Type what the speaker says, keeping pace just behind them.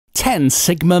10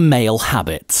 Sigma Male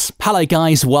Habits. Hello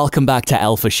guys, welcome back to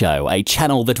Alpha Show, a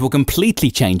channel that will completely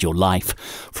change your life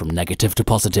from negative to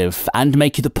positive and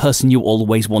make you the person you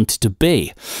always wanted to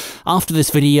be. After this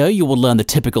video, you will learn the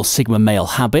typical Sigma male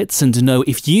habits and know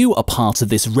if you are part of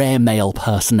this rare male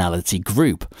personality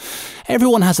group.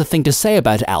 Everyone has a thing to say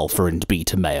about alpha and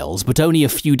beta males, but only a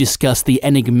few discuss the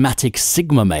enigmatic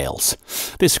Sigma males.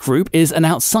 This group is an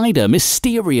outsider,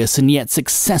 mysterious and yet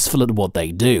successful at what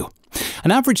they do.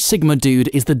 An average Sigma dude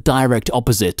is the direct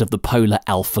opposite of the polar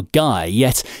alpha guy,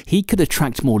 yet he could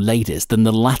attract more ladies than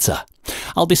the latter.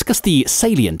 I'll discuss the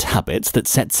salient habits that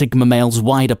set Sigma males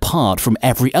wide apart from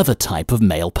every other type of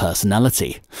male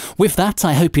personality. With that,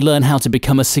 I hope you learn how to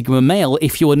become a Sigma male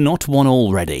if you are not one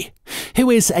already. Who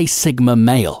is a Sigma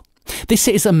male? This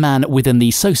is a man within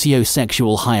the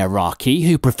socio-sexual hierarchy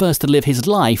who prefers to live his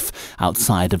life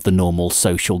outside of the normal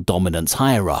social dominance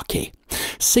hierarchy.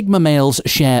 Sigma males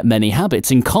share many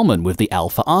habits in common with the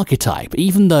alpha archetype,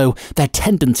 even though their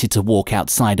tendency to walk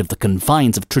outside of the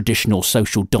confines of traditional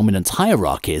social dominance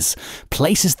hierarchies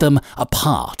places them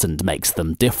apart and makes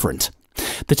them different.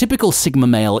 The typical Sigma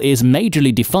male is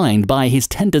majorly defined by his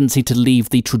tendency to leave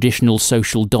the traditional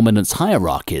social dominance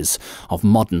hierarchies of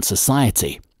modern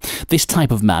society. This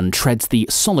type of man treads the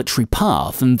solitary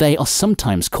path, and they are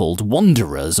sometimes called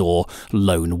wanderers or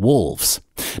lone wolves.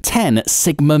 10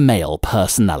 Sigma male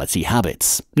personality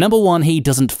habits. Number 1, he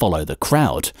doesn't follow the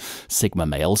crowd. Sigma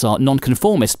males are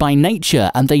nonconformist by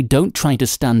nature, and they don't try to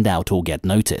stand out or get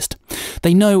noticed.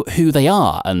 They know who they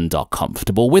are and are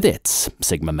comfortable with it.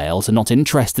 Sigma males are not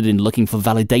interested in looking for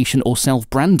validation or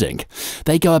self-branding.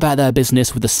 They go about their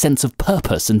business with a sense of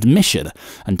purpose and mission,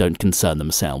 and don't concern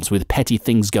themselves with petty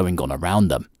things going on around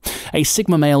them. A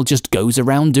Sigma male just goes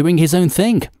around doing his own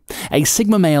thing. A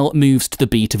Sigma male moves to the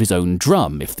beat of his own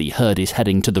drum. If the herd is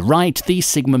heading to the right, the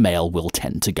Sigma male will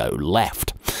tend to go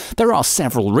left. There are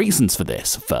several reasons for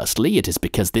this. Firstly, it is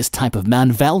because this type of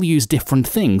man values different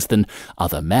things than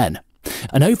other men.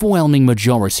 An overwhelming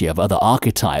majority of other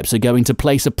archetypes are going to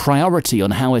place a priority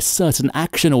on how a certain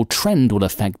action or trend will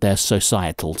affect their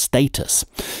societal status.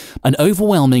 An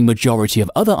overwhelming majority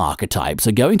of other archetypes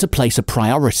are going to place a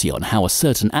priority on how a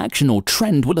certain action or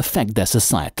trend will affect their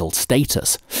societal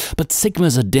status. But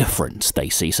Sigmas are different. They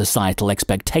see societal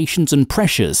expectations and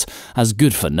pressures as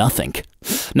good for nothing.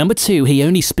 Number 2, he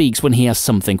only speaks when he has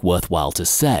something worthwhile to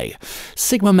say.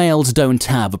 Sigma males don't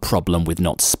have a problem with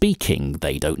not speaking.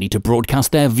 They don't need to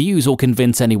broadcast their views or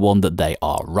convince anyone that they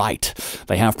are right.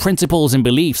 They have principles and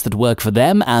beliefs that work for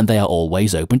them, and they are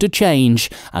always open to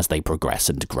change as they progress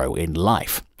and grow in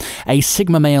life. A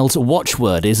Sigma male's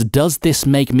watchword is, "Does this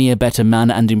make me a better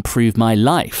man and improve my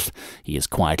life?" He is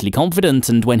quietly confident,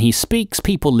 and when he speaks,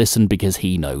 people listen because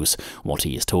he knows what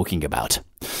he is talking about.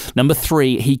 Number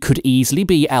 3, he could easily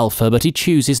be alpha, but he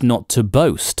chooses not to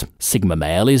boast. Sigma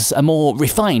male is a more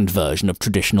refined version of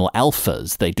traditional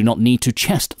alphas. They do not need to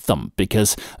chest thump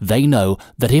because they know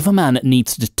that if a man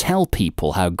needs to tell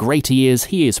people how great he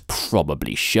is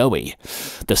probably showy.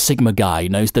 The Sigma guy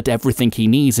knows that everything he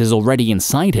needs is already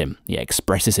inside him. He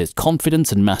expresses his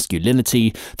confidence and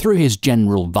masculinity through his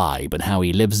general vibe and how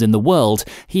he lives in the world.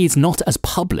 He is not as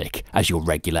public as your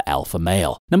regular alpha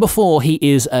male. Number 4, he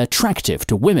is attractive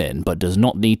to women, but does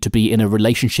not need to be in a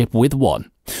relationship with one.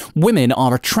 Women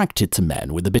are attracted to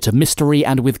men with a bit of mystery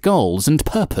and with goals and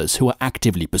purpose who are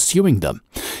actively pursuing them.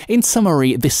 In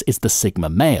summary, this is the Sigma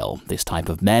male. This type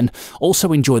of men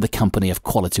also enjoy the company of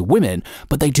quality women,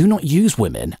 but they do not use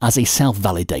women as a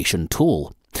self-validation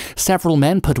tool. Several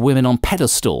men put women on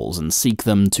pedestals and seek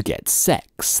them to get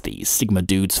sex. The Sigma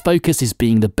dude's focus is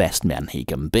being the best man he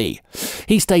can be.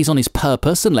 He stays on his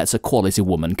purpose and lets a quality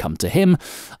woman come to him.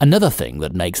 Another thing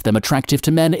that makes them attractive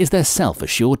to men is their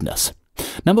self-assuredness.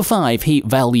 Number 5, he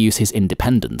values his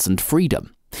independence and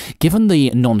freedom. Given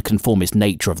the nonconformist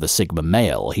nature of the Sigma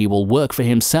male, he will work for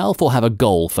himself or have a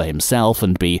goal for himself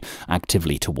and be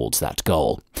actively towards that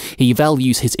goal. He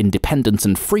values his independence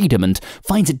and freedom and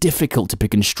finds it difficult to be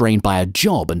constrained by a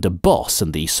job and a boss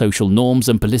and the social norms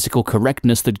and political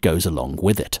correctness that goes along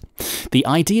with it. The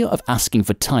idea of asking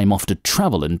for time off to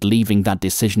travel and leaving that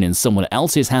decision in someone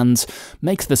else's hands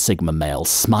makes the Sigma male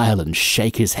smile and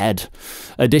shake his head.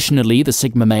 Additionally, the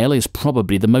Sigma male is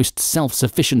probably the most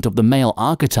self-sufficient of the male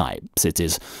archetypes. It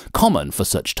is common for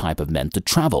such type of men to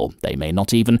travel. They may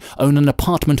not even own an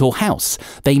apartment or house.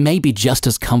 They may be just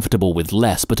as comfortable with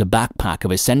less but a backpack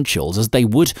of essentials as they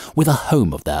would with a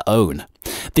home of their own.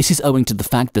 This is owing to the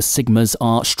fact that Sigmas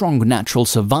are strong natural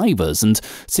survivors, and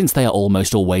since they are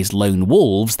almost always lone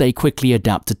wolves, they quickly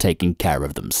adapt to taking care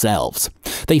of themselves.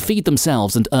 They feed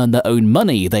themselves and earn their own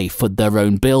money, they foot their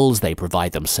own bills, they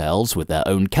provide themselves with their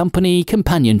own company,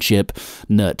 companionship,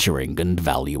 nurturing, and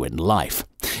value in life.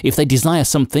 If they desire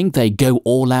something, they go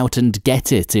all out and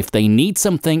get it. If they need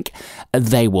something,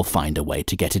 they will find a way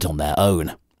to get it on their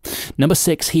own. Number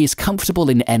 6, he is comfortable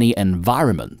in any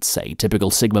environment. A typical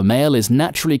Sigma male is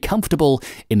naturally comfortable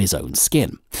in his own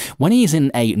skin. When he is in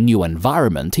a new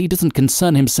environment, he doesn't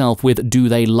concern himself with "do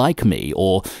they like me?"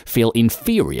 or feel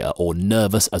inferior or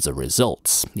nervous as a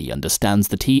result. He understands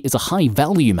that he is a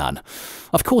high-value man.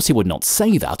 Of course, he would not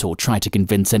say that or try to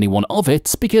convince anyone of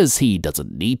it, because he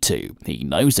doesn't need to. He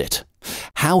knows it.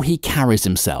 How he carries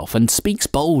himself and speaks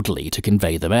boldly to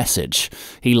convey the message.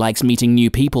 He likes meeting new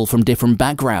people from different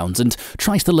backgrounds and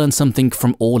tries to learn something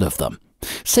from all of them.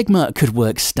 Sigma could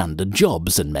work standard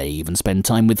jobs and may even spend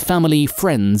time with family,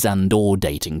 friends, and/or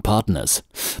dating partners.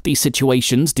 These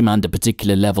situations demand a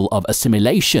particular level of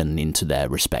assimilation into their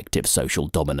respective social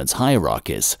dominance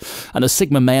hierarchies, and a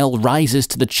Sigma male rises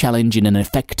to the challenge in an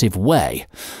effective way.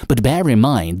 But bear in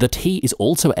mind that he is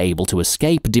also able to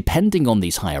escape depending on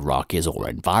these hierarchies or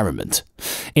environment.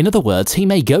 In other words, he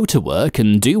may go to work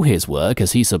and do his work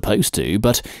as he's supposed to,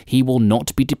 but he will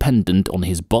not be dependent on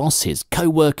his boss, his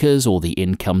co-workers, or the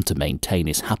income to maintain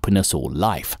his happiness or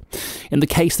life. In the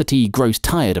case that he grows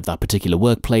tired of that particular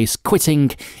workplace,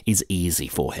 quitting is easy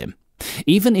for him.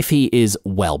 Even if he is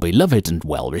well beloved and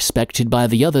well respected by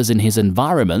the others in his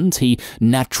environment, he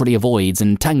naturally avoids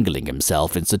entangling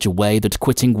himself in such a way that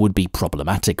quitting would be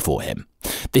problematic for him.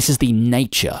 This is the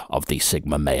nature of the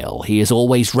Sigma male. He is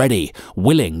always ready,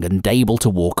 willing, and able to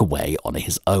walk away on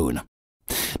his own.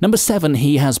 Number 7,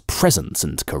 he has presence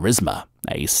and charisma.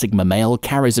 A Sigma male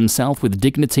carries himself with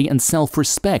dignity and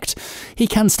self-respect. He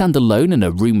can stand alone in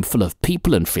a room full of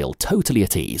people and feel totally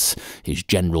at ease. His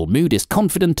general mood is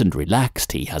confident and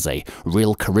relaxed. He has a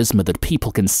real charisma that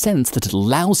people can sense that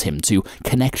allows him to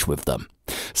connect with them.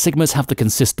 Sigmas have the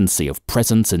consistency of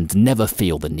presence and never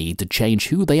feel the need to change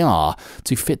who they are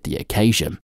to fit the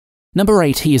occasion. Number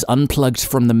 8, he is unplugged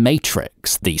from the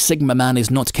matrix. The Sigma man is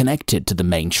not connected to the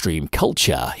mainstream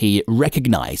culture. He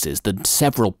recognizes that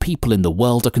several people in the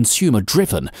world are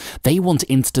consumer-driven. They want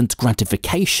instant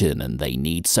gratification and they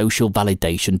need social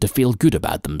validation to feel good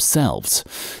about themselves.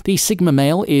 The Sigma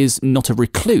male is not a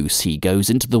recluse. He goes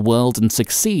into the world and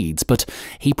succeeds, but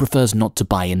he prefers not to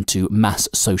buy into mass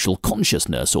social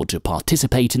consciousness or to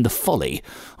participate in the folly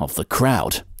of the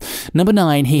crowd. Number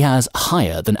 9, he has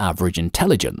higher than average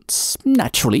intelligence.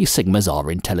 Naturally, Sigmas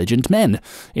are intelligent men.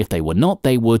 If they were not,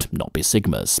 they would not be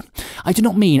Sigmas. I do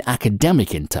not mean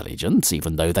academic intelligence,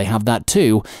 even though they have that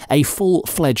too. A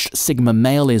full-fledged Sigma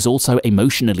male is also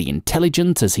emotionally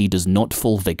intelligent, as he does not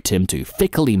fall victim to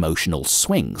fickle emotional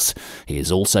swings. He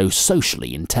is also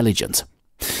socially intelligent.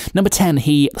 Number 10,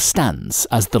 he stands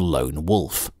as the lone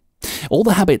wolf. All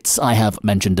the habits I have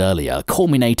mentioned earlier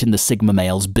culminate in the Sigma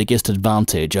male's biggest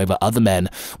advantage over other men,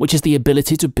 which is the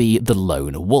ability to be the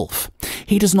lone wolf.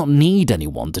 He does not need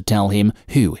anyone to tell him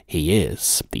who he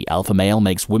is. The alpha male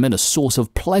makes women a source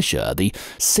of pleasure. The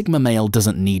Sigma male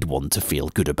doesn't need one to feel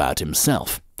good about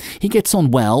himself. He gets on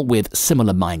well with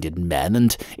similar-minded men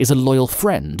and is a loyal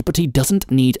friend, but he doesn't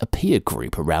need a peer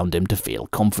group around him to feel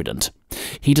confident.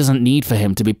 He doesn't need for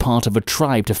him to be part of a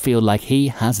tribe to feel like he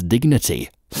has dignity.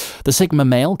 The Sigma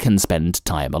male can spend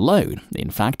time alone. In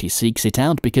fact, he seeks it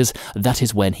out because that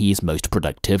is when he is most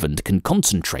productive and can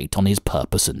concentrate on his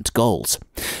purpose and goals.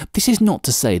 This is not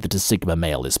to say that a Sigma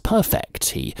male is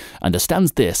perfect. He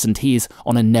understands this and he is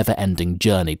on a never-ending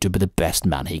journey to be the best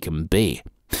man he can be.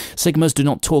 Sigmas do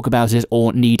not talk about it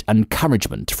or need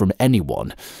encouragement from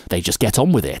anyone. They just get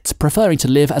on with it, preferring to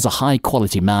live as a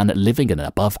high-quality man living an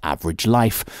above-average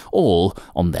life, all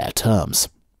on their terms.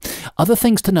 Other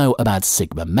things to know about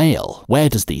Sigma male. Where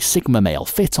does the Sigma male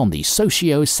fit on the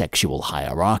socio-sexual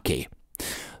hierarchy?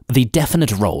 The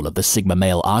definite role of the Sigma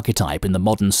male archetype in the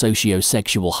modern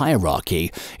socio-sexual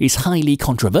hierarchy is highly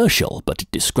controversial, but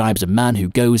it describes a man who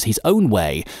goes his own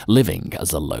way, living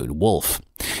as a lone wolf.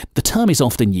 The term is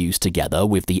often used together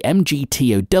with the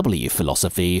MGTOW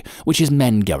philosophy, which is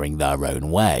men going their own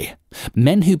way.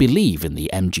 Men who believe in the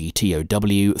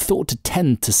MGTOW thought to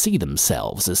tend to see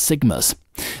themselves as Sigmas.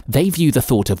 They view the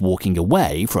thought of walking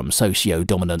away from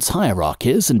socio-dominance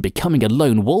hierarchies and becoming a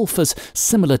lone wolf as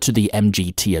similar to the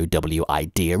MGTOW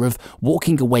idea of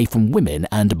walking away from women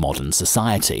and modern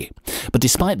society. But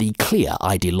despite the clear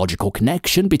ideological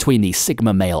connection between the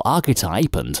Sigma male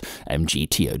archetype and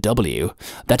MGTOW,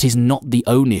 That is not the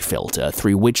only filter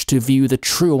through which to view the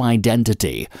true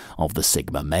identity of the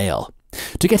Sigma male.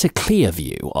 To get a clear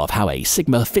view of how a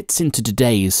Sigma fits into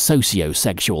today's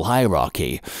socio-sexual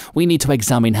hierarchy, we need to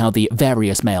examine how the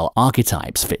various male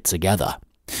archetypes fit together.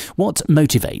 What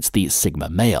motivates the Sigma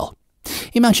male?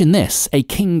 Imagine this: a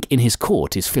king in his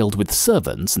court is filled with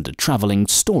servants and a travelling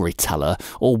storyteller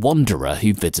or wanderer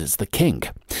who visits the king.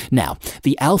 Now,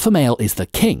 the alpha male is the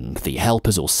king, the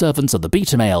helpers or servants are the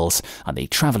beta males, and the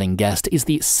travelling guest is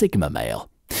the Sigma male.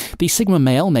 The Sigma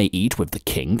male may eat with the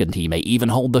king, and he may even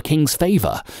hold the king's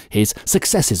favour. His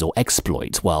successes or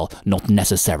exploits, while not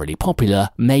necessarily popular,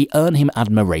 may earn him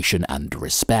admiration and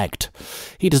respect.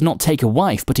 He does not take a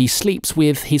wife, but he sleeps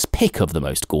with his pick of the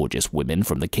most gorgeous women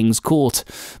from the king's court.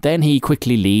 Then he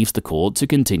quickly leaves the court to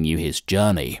continue his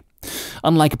journey.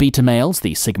 Unlike beta males,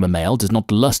 the Sigma male does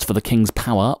not lust for the king's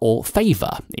power or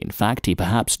favour. In fact, he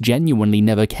perhaps genuinely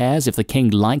never cares if the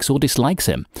king likes or dislikes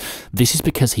him. This is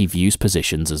because he views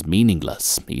positions as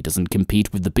meaningless. He doesn't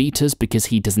compete with the betas because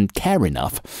he doesn't care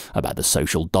enough about the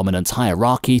social dominance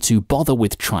hierarchy to bother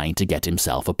with trying to get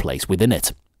himself a place within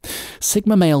it.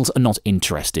 Sigma males are not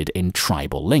interested in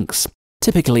tribal links.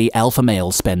 Typically, alpha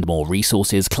males spend more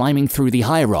resources climbing through the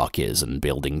hierarchies and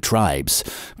building tribes.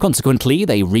 Consequently,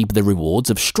 they reap the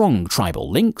rewards of strong tribal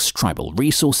links, tribal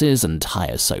resources, and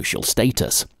higher social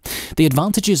status. The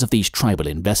advantages of these tribal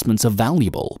investments are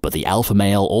valuable, but the alpha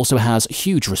male also has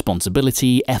huge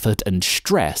responsibility, effort, and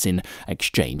stress in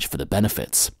exchange for the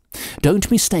benefits. Don't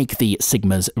mistake the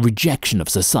Sigma's rejection of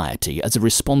society as a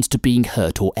response to being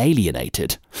hurt or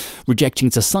alienated. Rejecting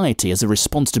society as a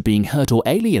response to being hurt or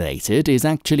alienated is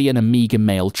actually an Omega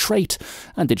male trait,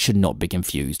 and it should not be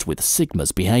confused with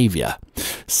Sigma's behaviour.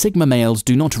 Sigma males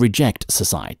do not reject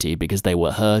society because they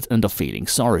were hurt and are feeling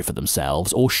sorry for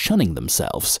themselves or shunning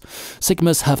themselves.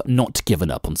 Sigmas have not given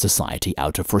up on society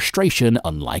out of frustration,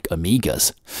 unlike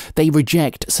Omegas. They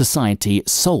reject society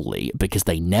solely because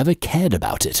they never cared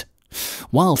about it.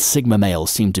 While Sigma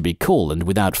males seem to be cool and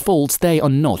without faults, they are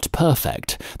not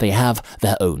perfect. They have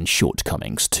their own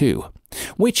shortcomings too.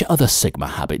 Which other Sigma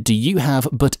habit do you have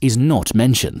but is not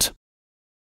mentioned?